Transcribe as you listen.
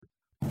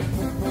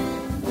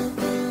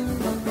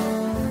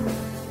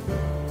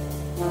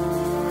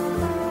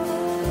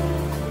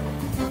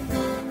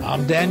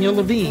I'm Daniel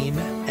Levine,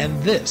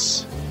 and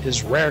this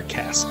is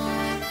Rarecast.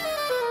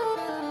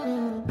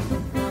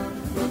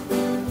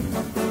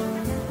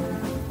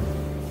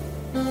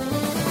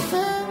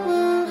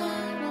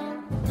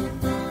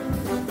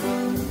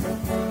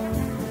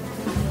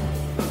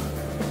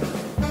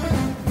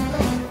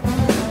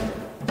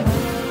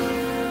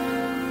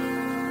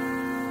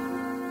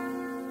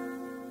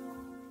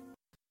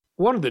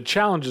 One of the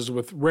challenges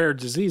with rare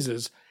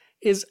diseases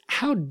is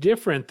how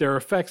different their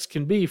effects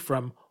can be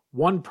from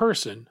one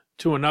person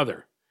to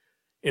another.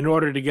 In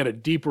order to get a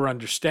deeper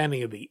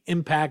understanding of the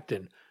impact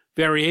and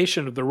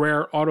variation of the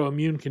rare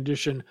autoimmune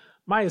condition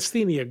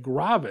myasthenia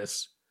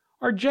gravis,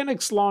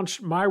 Argenx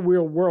launched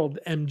MyRealWorld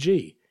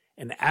MG,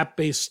 an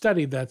app-based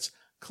study that's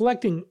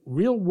collecting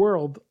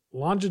real-world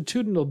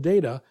longitudinal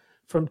data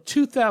from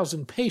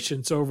 2,000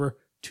 patients over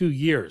 2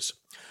 years.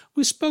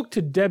 We spoke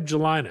to Deb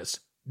Gelinas,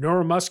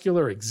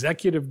 neuromuscular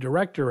executive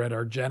director at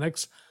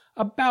Argenx,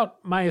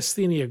 about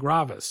myasthenia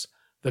gravis,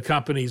 the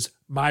company's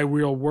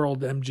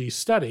MyRealWorld MG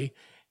study,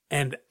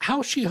 and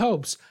how she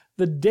hopes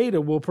the data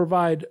will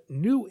provide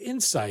new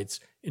insights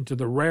into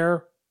the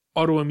rare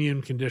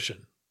autoimmune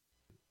condition.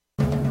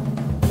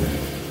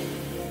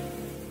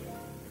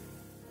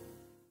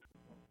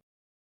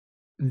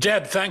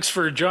 Deb, thanks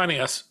for joining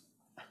us.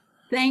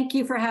 Thank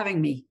you for having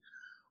me.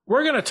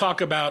 We're going to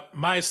talk about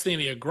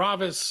myasthenia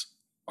gravis,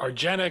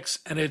 Argenx,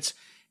 and its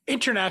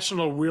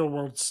international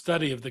real-world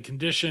study of the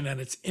condition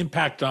and its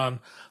impact on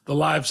the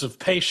lives of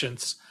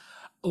patients.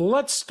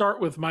 Let's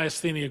start with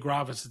myasthenia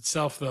gravis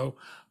itself, though.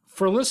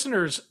 For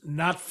listeners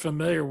not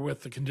familiar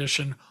with the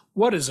condition,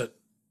 what is it?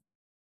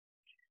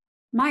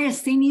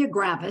 Myasthenia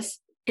gravis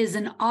is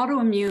an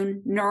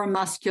autoimmune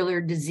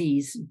neuromuscular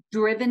disease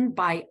driven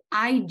by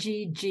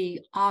IgG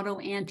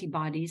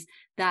autoantibodies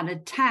that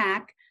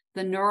attack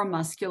the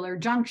neuromuscular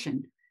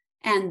junction.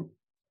 And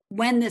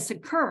when this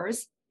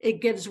occurs,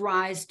 it gives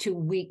rise to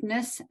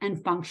weakness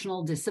and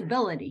functional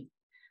disability.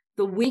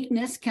 The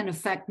weakness can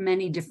affect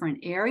many different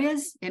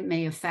areas. It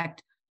may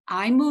affect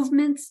eye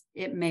movements.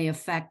 It may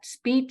affect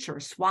speech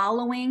or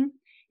swallowing.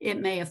 It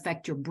may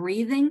affect your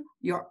breathing,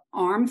 your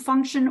arm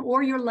function,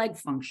 or your leg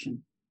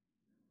function.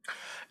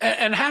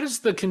 And how does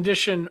the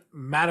condition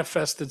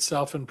manifest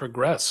itself and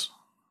progress?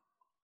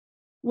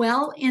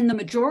 Well, in the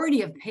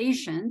majority of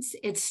patients,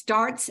 it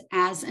starts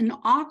as an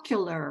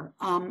ocular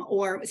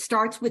or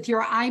starts with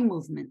your eye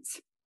movements.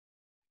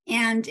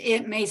 And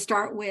it may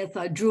start with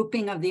a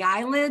drooping of the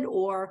eyelid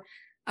or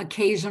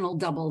occasional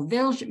double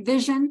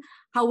vision.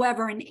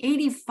 However, in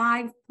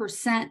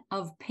 85%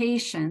 of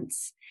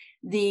patients,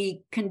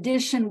 the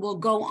condition will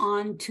go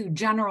on to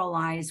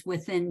generalize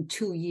within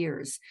 2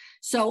 years.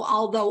 So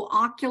although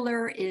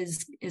ocular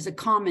is a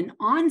common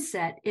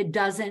onset, it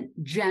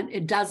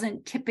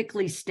doesn't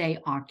typically stay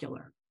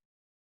ocular.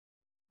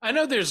 I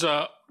know there's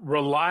a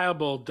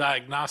reliable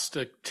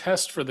diagnostic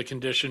test for the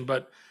condition,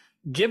 but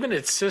given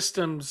its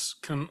systems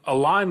can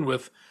align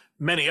with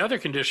many other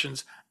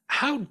conditions,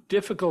 how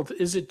difficult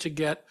is it to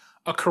get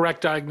a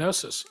correct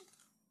diagnosis?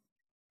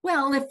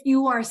 Well, if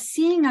you are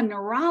seeing a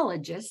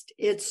neurologist,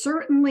 it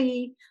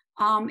certainly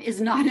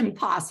is not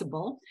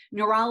impossible.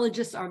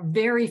 Neurologists are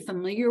very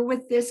familiar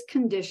with this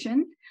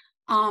condition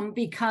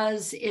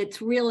because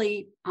it's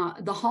really,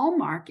 the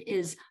hallmark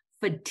is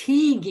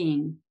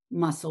fatiguing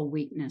muscle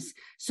weakness,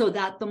 so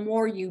that the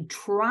more you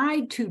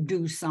try to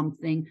do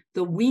something,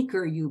 the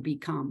weaker you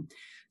become.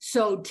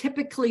 So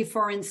typically,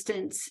 for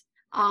instance,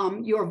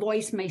 your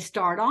voice may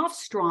start off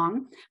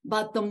strong,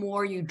 but the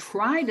more you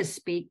try to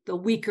speak, the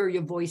weaker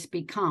your voice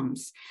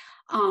becomes.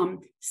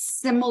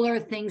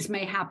 Similar things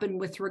may happen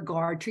with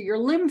regard to your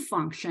limb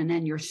function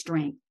and your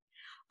strength.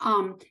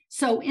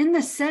 So in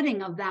the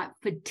setting of that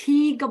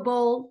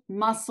fatigable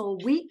muscle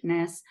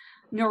weakness,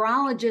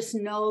 neurologists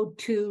know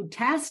to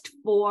test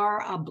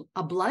for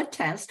a blood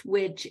test,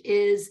 which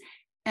is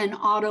an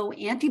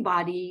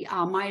autoantibody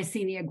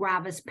myasthenia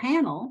gravis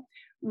panel,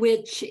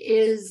 which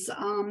is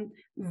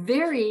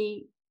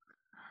very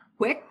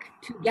quick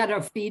to get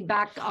a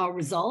feedback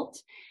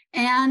result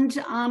and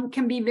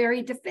can be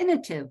very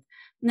definitive.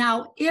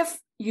 Now, if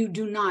you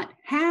do not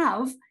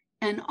have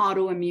an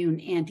autoimmune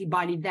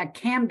antibody that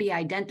can be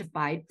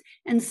identified,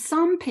 and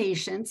some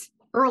patients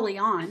early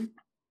on,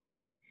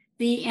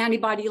 the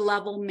antibody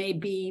level may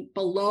be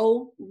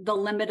below the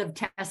limit of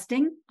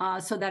testing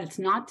so that it's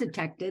not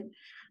detected.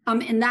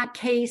 In that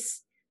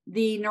case,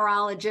 the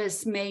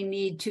neurologist may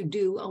need to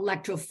do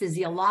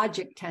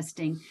electrophysiologic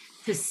testing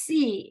to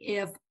see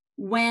if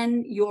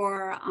when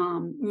your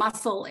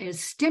muscle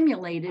is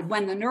stimulated,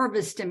 when the nerve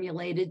is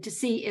stimulated, to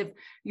see if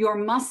your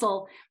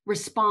muscle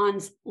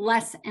responds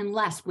less and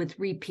less with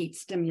repeat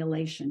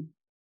stimulation.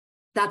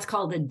 That's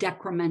called a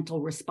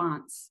decremental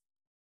response.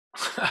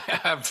 I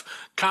have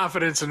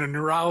confidence in a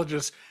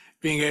neurologist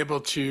being able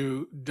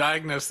to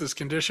diagnose this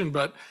condition,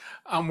 but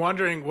I'm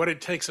wondering what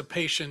it takes a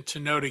patient to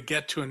know to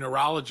get to a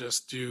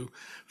neurologist. Do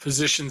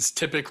physicians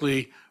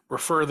typically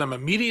refer them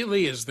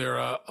immediately? Is there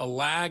a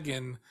lag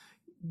in,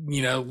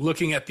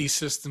 looking at these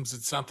systems?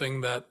 It's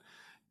something that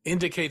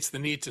indicates the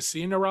need to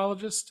see a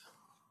neurologist?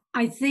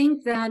 I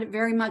think that it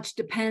very much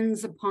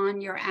depends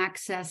upon your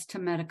access to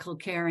medical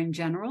care in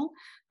general.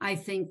 I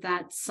think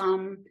that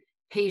some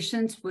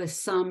patients with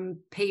some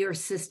payer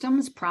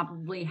systems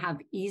probably have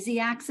easy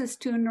access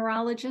to a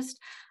neurologist.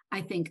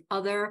 I think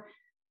other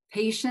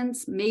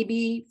patients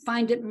maybe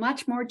find it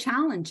much more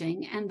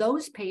challenging, and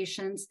those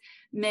patients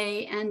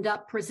may end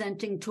up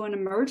presenting to an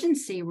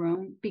emergency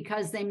room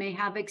because they may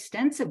have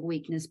extensive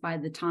weakness by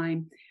the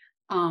time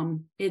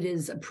it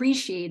is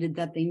appreciated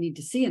that they need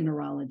to see a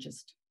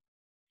neurologist.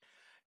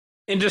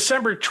 In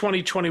December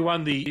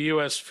 2021, the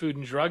U.S. Food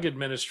and Drug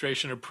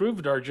Administration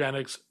approved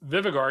Argenx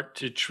Vyvgart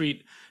to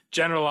treat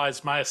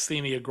generalized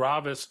myasthenia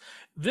gravis.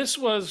 This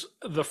was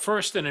the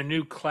first in a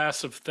new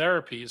class of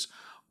therapies.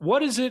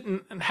 What is it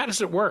and how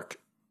does it work?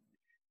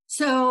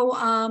 So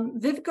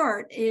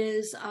Vyvgart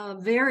is a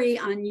very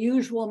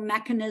unusual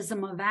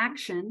mechanism of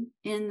action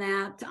in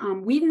that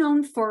we've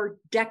known for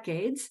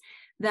decades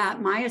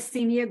that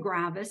myasthenia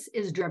gravis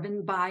is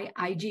driven by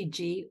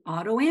IgG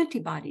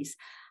autoantibodies.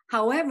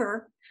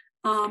 However,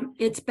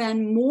 it's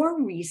been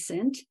more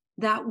recent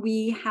that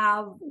we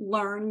have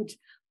learned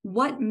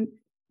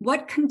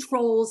what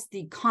controls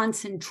the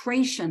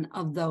concentration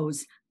of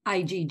those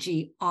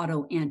IgG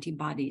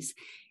autoantibodies.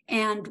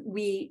 And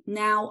we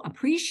now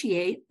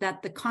appreciate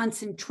that the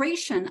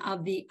concentration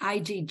of the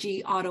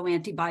IgG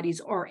autoantibodies,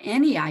 or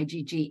any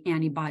IgG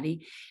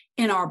antibody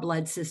in our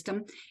blood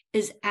system,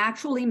 is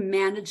actually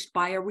managed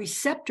by a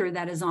receptor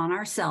that is on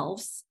our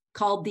cells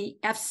called the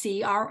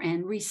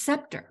FcRn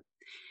receptor.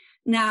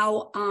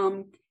 Now,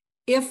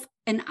 if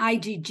an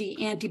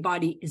IgG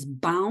antibody is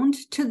bound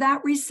to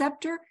that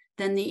receptor,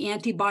 then the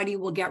antibody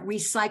will get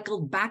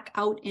recycled back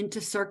out into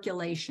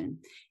circulation.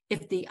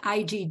 If the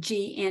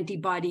IgG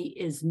antibody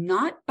is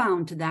not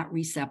bound to that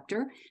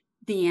receptor,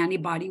 the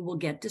antibody will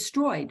get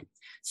destroyed.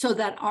 So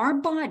that our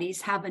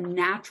bodies have a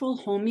natural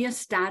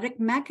homeostatic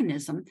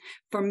mechanism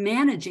for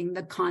managing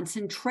the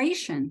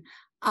concentration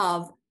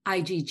of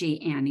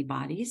IgG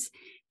antibodies.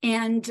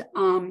 And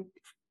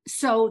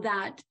so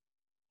that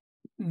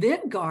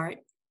Vyvgart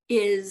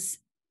is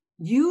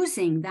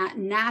using that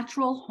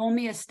natural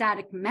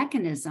homeostatic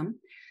mechanism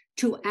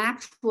to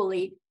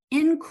actually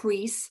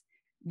increase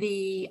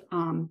the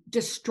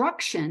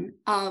destruction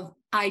of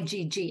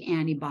IgG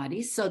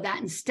antibodies, so that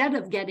instead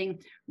of getting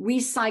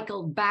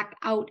recycled back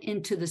out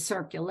into the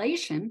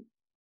circulation,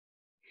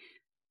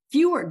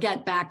 fewer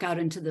get back out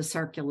into the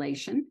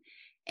circulation.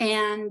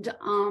 And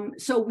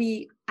so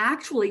we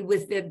actually,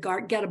 with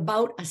Vyvgart, get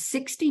about a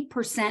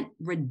 60%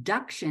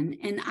 reduction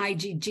in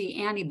IgG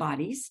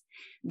antibodies.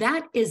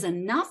 That is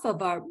enough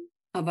of a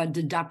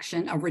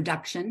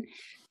reduction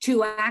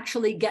to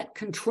actually get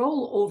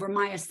control over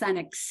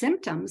myasthenic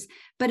symptoms,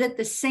 but at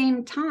the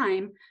same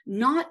time,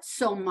 not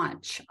so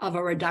much of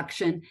a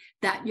reduction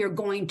that you're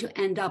going to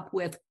end up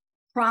with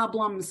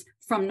problems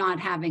from not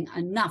having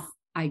enough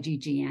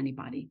IgG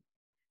antibody.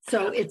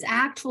 So it's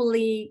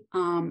actually,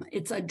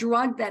 it's a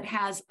drug that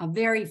has a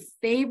very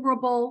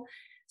favorable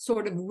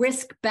sort of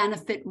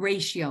risk-benefit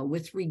ratio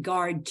with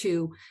regard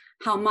to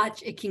how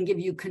much it can give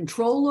you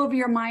control over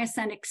your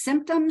myasthenic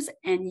symptoms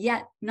and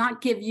yet not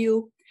give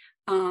you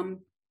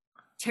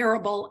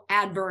terrible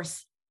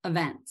adverse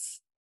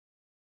events.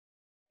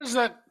 How does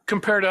that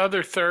compare to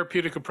other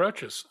therapeutic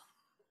approaches?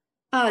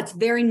 It's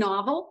very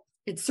novel.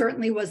 It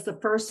certainly was the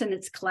first in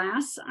its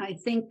class. I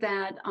think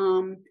that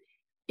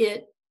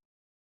it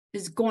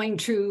is going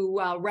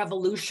to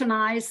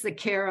revolutionize the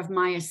care of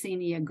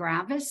myasthenia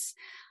gravis.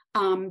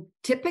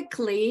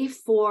 Typically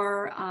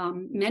for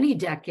many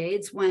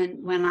decades,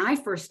 when I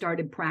first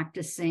started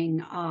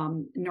practicing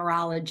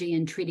neurology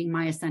and treating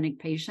myasthenic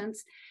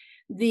patients,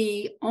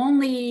 the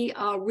only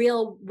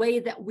real way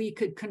that we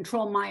could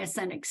control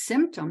myasthenic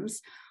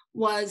symptoms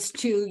was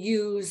to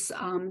use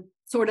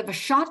sort of a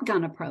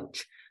shotgun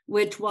approach,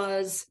 which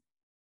was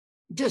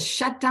just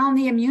shut down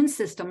the immune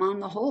system on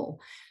the whole,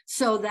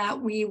 so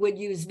that we would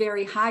use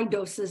very high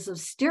doses of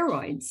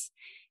steroids.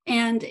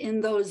 And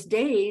in those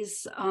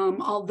days,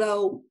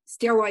 although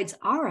steroids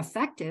are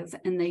effective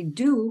and they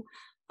do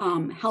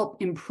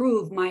help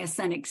improve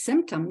myasthenic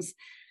symptoms,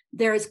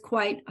 there's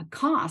quite a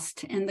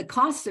cost. And the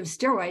cost of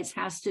steroids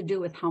has to do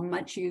with how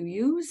much you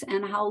use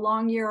and how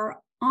long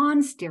you're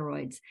on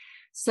steroids.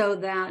 So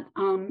that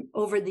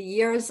over the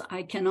years,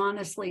 I can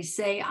honestly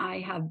say I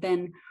have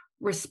been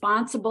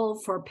responsible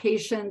for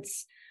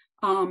patients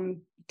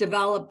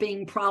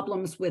developing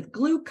problems with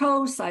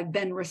glucose. I've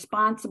been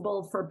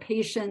responsible for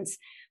patients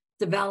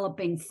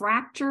developing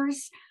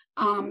fractures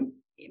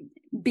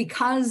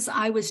because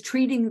I was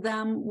treating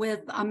them with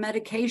a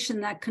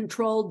medication that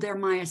controlled their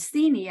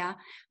myasthenia,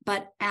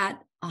 but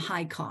at a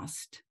high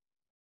cost.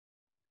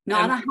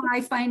 Not a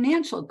high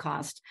financial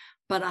cost,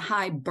 but a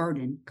high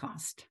burden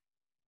cost.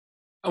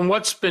 And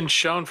what's been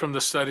shown from the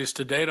studies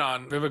to date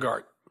on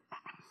Vyvgart?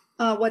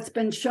 What's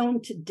been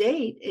shown to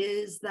date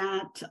is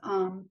that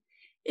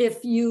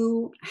if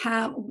you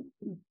have,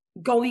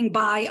 going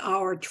by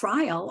our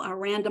trial, our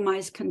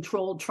randomized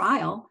controlled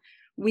trial,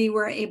 we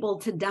were able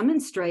to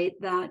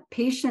demonstrate that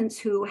patients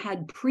who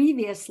had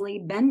previously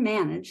been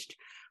managed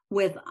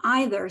with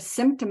either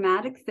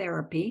symptomatic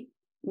therapy,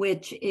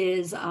 which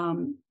is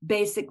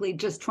basically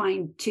just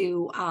trying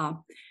to,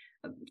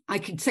 I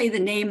could say the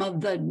name of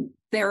the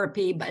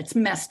therapy, but it's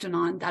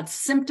Mestinon. That's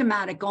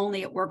symptomatic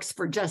only. It works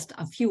for just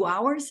a few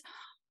hours.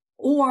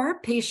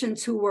 Or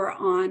patients who were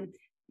on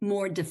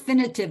more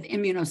definitive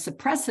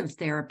immunosuppressive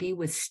therapy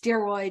with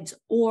steroids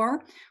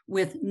or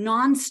with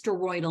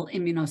non-steroidal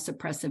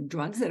immunosuppressive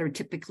drugs that are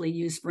typically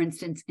used, for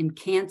instance, in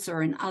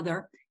cancer and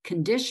other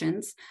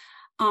conditions.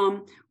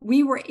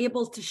 We were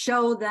able to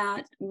show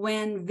that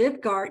when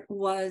Vyvgart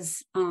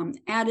was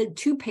added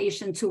to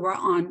patients who were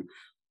on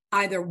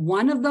either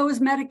one of those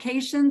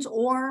medications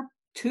or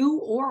two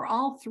or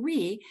all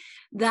three,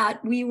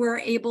 that we were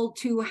able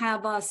to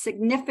have a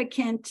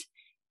significant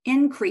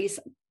increase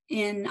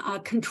in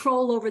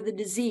control over the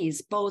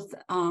disease, both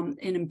an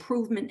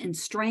improvement in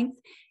strength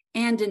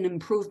and an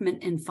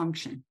improvement in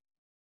function.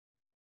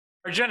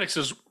 Argenx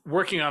is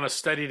working on a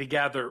study to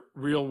gather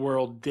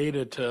real-world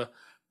data to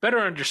better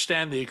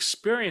understand the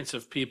experience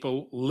of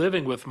people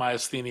living with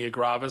myasthenia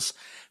gravis.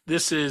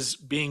 This is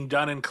being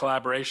done in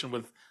collaboration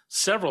with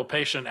several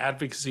patient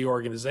advocacy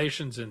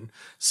organizations in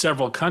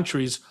several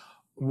countries.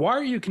 Why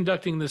are you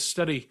conducting this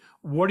study?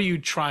 What are you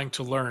trying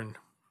to learn?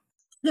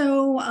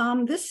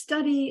 So this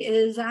study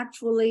is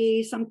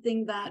actually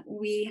something that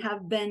we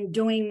have been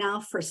doing now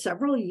for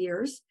several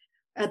years.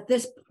 At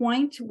this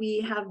point,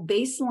 we have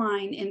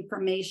baseline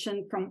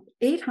information from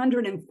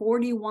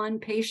 841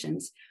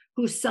 patients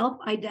who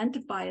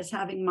self-identify as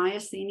having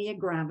myasthenia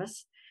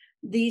gravis.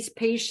 These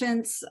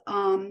patients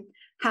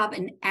have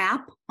an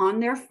app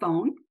on their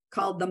phone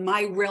called the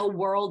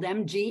MyRealWorld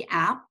MG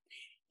app,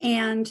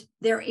 and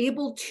they're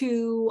able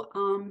to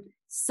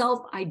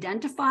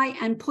self-identify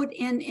and put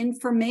in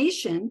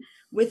information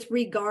with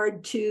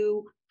regard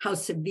to how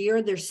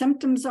severe their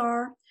symptoms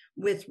are,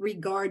 with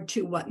regard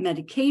to what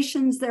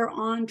medications they're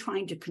on,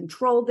 trying to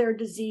control their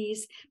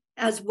disease,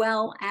 as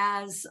well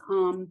as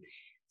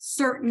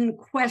certain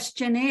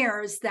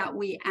questionnaires that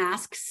we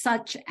ask,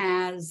 such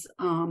as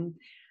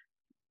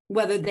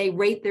whether they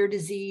rate their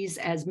disease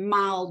as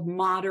mild,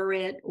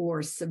 moderate,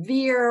 or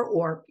severe,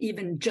 or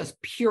even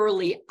just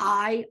purely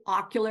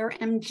ocular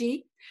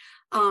MG,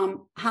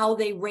 how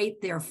they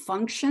rate their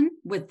function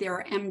with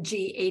their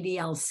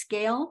MG-ADL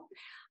scale,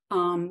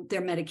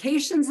 their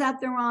medications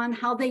that they're on,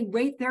 how they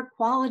rate their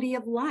quality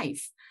of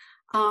life.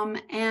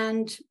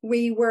 And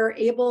we were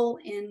able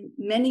in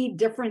many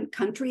different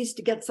countries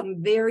to get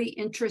some very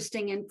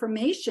interesting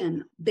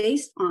information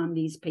based on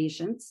these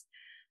patients,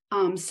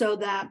 so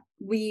that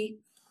we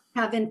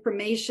have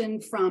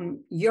information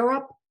from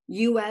Europe,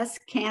 US,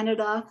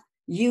 Canada,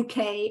 UK,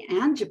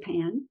 and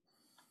Japan.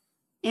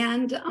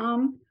 And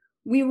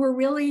we were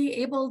really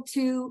able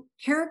to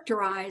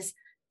characterize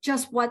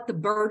just what the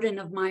burden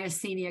of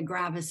myasthenia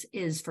gravis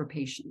is for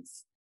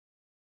patients.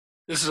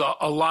 This is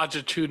a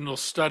longitudinal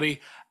study.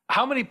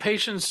 How many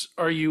patients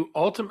are you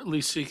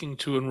ultimately seeking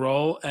to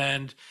enroll,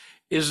 and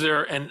is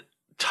there a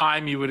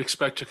time you would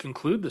expect to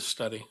conclude this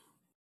study?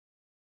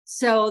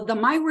 So the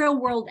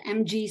MyRealWorld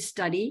MG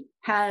study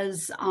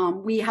has,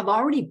 we have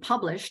already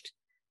published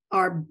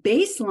our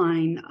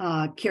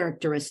baseline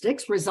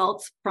characteristics,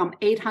 results from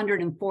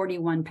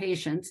 841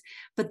 patients,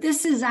 but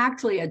this is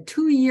actually a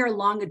 2-year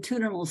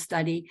longitudinal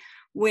study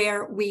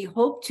where we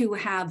hope to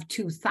have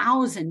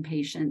 2,000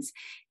 patients,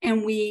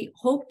 and we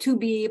hope to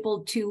be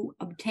able to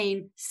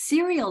obtain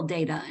serial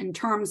data in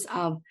terms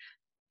of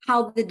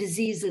how the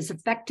disease is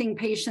affecting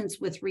patients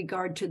with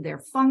regard to their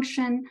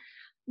function,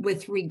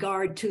 with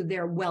regard to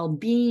their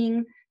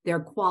well-being, their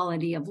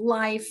quality of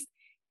life,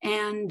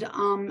 and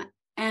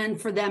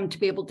for them to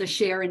be able to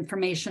share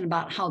information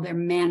about how they're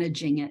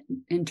managing it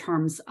in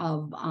terms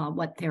of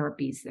what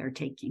therapies they're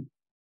taking.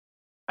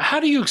 How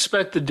do you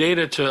expect the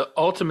data to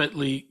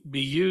ultimately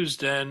be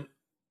used, and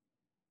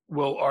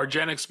will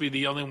Argenx be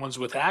the only ones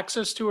with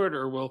access to it,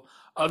 or will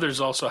others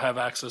also have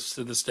access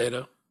to this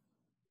data?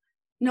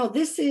 No,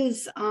 this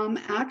is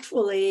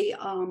actually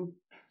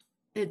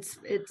it's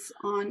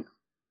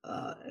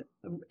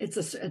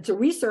a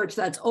research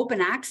that's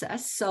open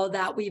access, so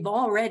that we've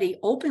already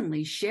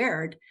openly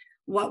shared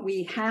what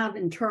we have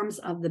in terms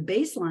of the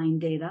baseline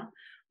data.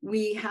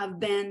 We have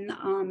been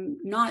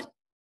not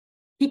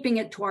keeping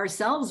it to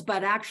ourselves,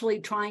 but actually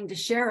trying to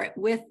share it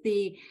with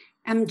the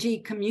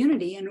MG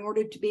community in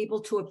order to be able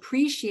to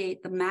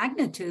appreciate the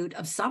magnitude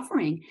of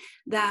suffering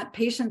that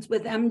patients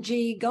with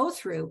MG go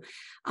through.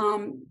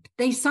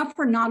 They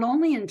suffer not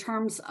only in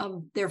terms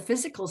of their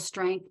physical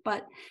strength,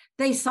 but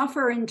they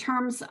suffer in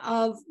terms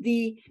of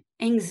the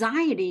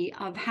anxiety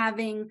of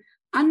having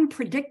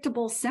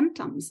unpredictable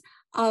symptoms,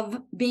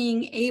 of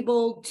being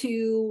able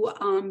to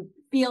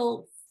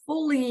feel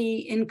fully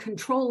in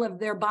control of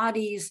their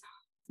bodies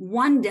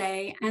one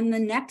day, and the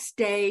next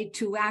day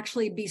to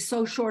actually be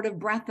so short of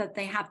breath that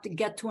they have to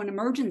get to an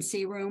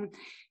emergency room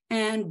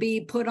and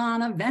be put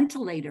on a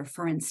ventilator,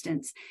 for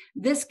instance.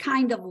 This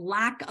kind of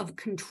lack of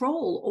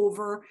control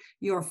over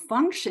your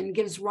function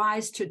gives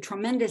rise to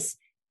tremendous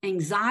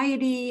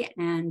anxiety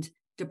and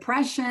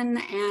depression,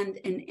 and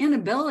an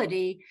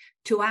inability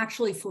to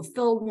actually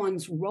fulfill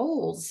one's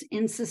roles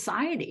in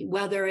society,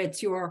 whether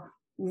it's your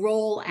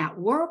role at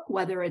work,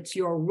 whether it's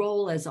your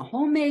role as a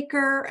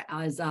homemaker,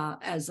 as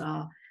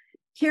a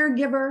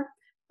caregiver.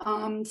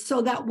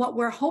 So that what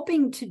we're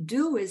hoping to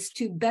do is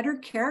to better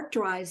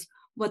characterize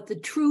what the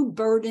true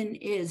burden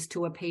is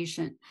to a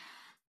patient.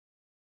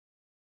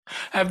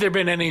 Have there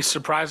been any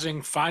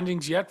surprising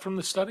findings yet from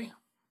the study?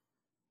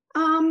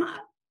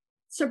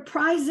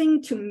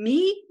 Surprising to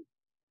me,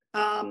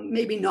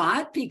 maybe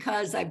not,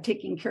 because I've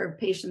taken care of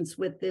patients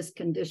with this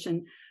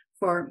condition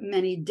for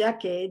many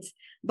decades.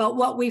 But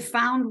what we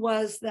found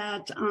was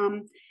that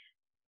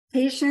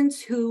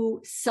patients who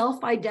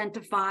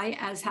self-identify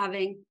as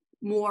having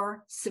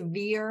more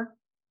severe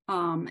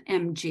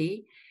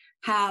MG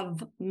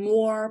have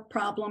more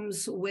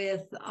problems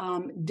with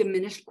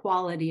diminished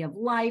quality of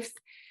life.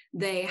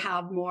 They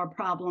have more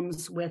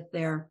problems with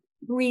their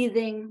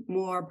breathing,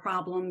 more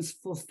problems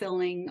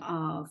fulfilling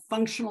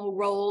functional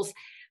roles,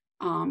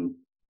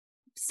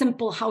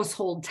 simple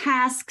household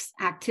tasks,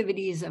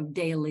 activities of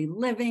daily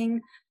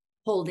living,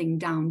 holding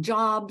down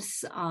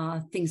jobs,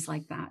 things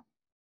like that.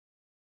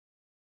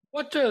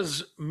 What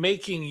does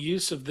making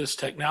use of this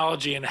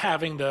technology and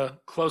having the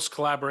close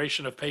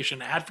collaboration of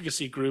patient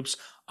advocacy groups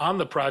on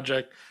the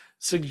project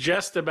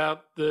suggest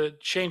about the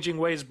changing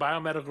ways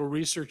biomedical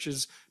research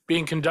is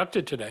being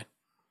conducted today?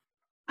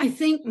 I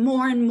think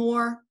more and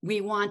more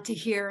we want to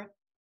hear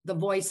the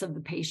voice of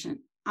the patient.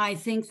 I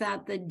think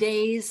that the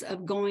days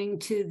of going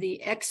to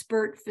the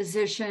expert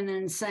physician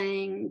and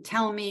saying,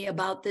 tell me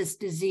about this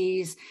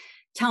disease,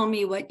 tell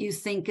me what you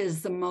think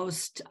is the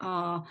most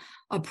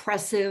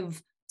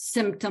oppressive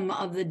symptom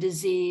of the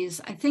disease,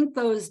 I think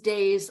those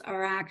days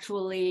are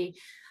actually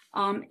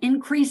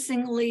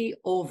increasingly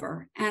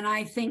over. And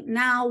I think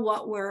now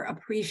what we're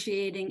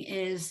appreciating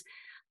is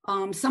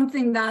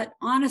something that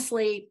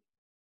honestly,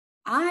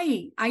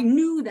 I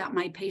knew that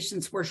my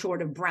patients were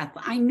short of breath.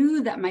 I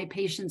knew that my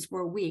patients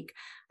were weak.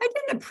 I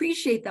didn't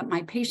appreciate that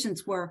my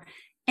patients were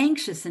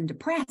anxious and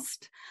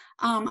depressed.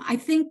 I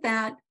think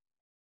that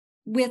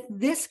with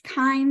this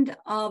kind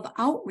of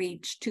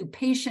outreach to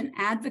patient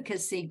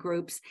advocacy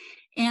groups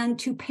and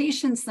to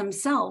patients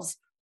themselves,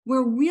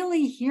 we're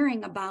really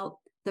hearing about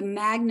the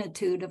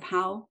magnitude of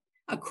how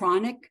a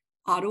chronic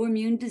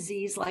autoimmune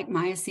disease like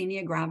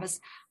myasthenia gravis,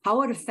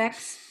 how it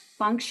affects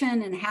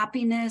function and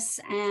happiness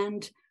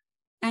and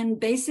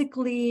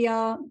basically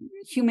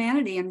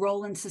humanity and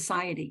role in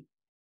society.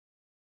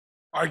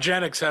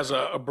 Argenx has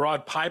a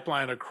broad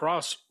pipeline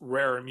across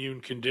rare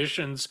immune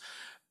conditions.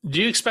 Do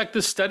you expect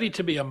this study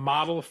to be a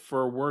model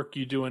for work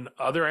you do in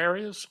other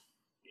areas?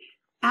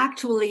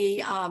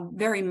 Actually,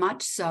 very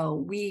much so.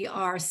 We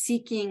are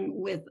seeking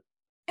with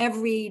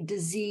every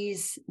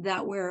disease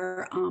that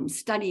we're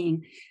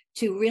studying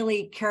to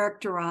really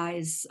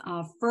characterize,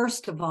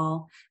 first of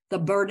all, the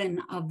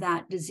burden of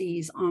that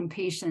disease on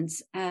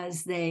patients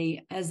as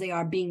they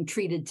are being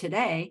treated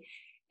today,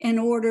 in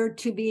order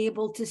to be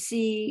able to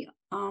see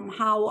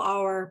how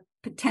our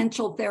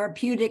potential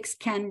therapeutics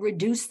can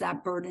reduce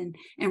that burden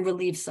and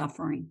relieve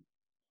suffering.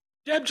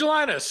 Deb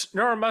Gelinas,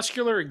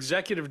 Neuromuscular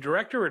Executive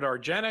Director at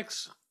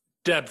Argenx.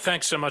 Deb,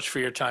 thanks so much for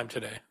your time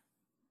today.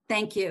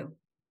 Thank you.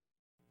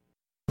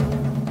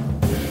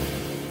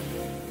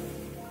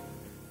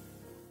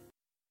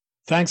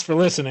 Thanks for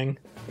listening.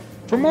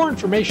 For more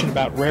information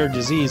about rare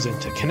disease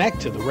and to connect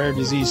to the rare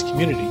disease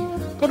community,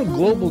 go to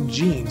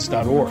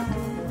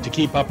globalgenes.org. To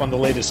keep up on the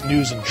latest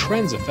news and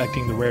trends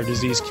affecting the rare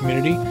disease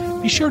community,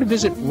 be sure to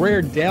visit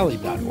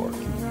raredaily.org.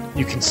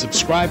 You can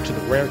subscribe to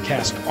the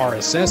Rarecast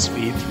RSS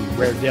feed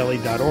through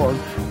raredaily.org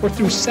or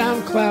through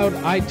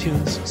SoundCloud,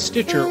 iTunes,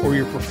 Stitcher, or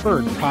your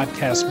preferred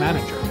podcast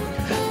manager.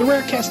 The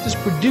Rarecast is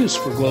produced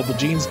for Global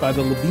Genes by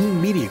the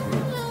Levine Media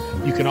Group.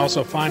 You can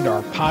also find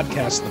our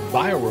podcast, The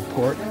Bio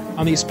Report,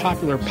 on these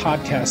popular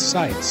podcast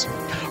sites.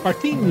 Our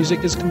theme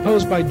music is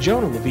composed by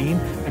Jonah Levine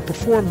and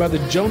performed by the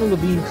Jonah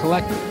Levine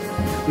Collective.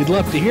 We'd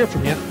love to hear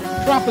from you.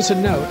 Drop us a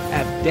note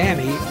at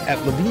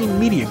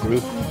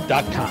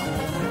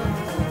danny@levinemediagroup.com.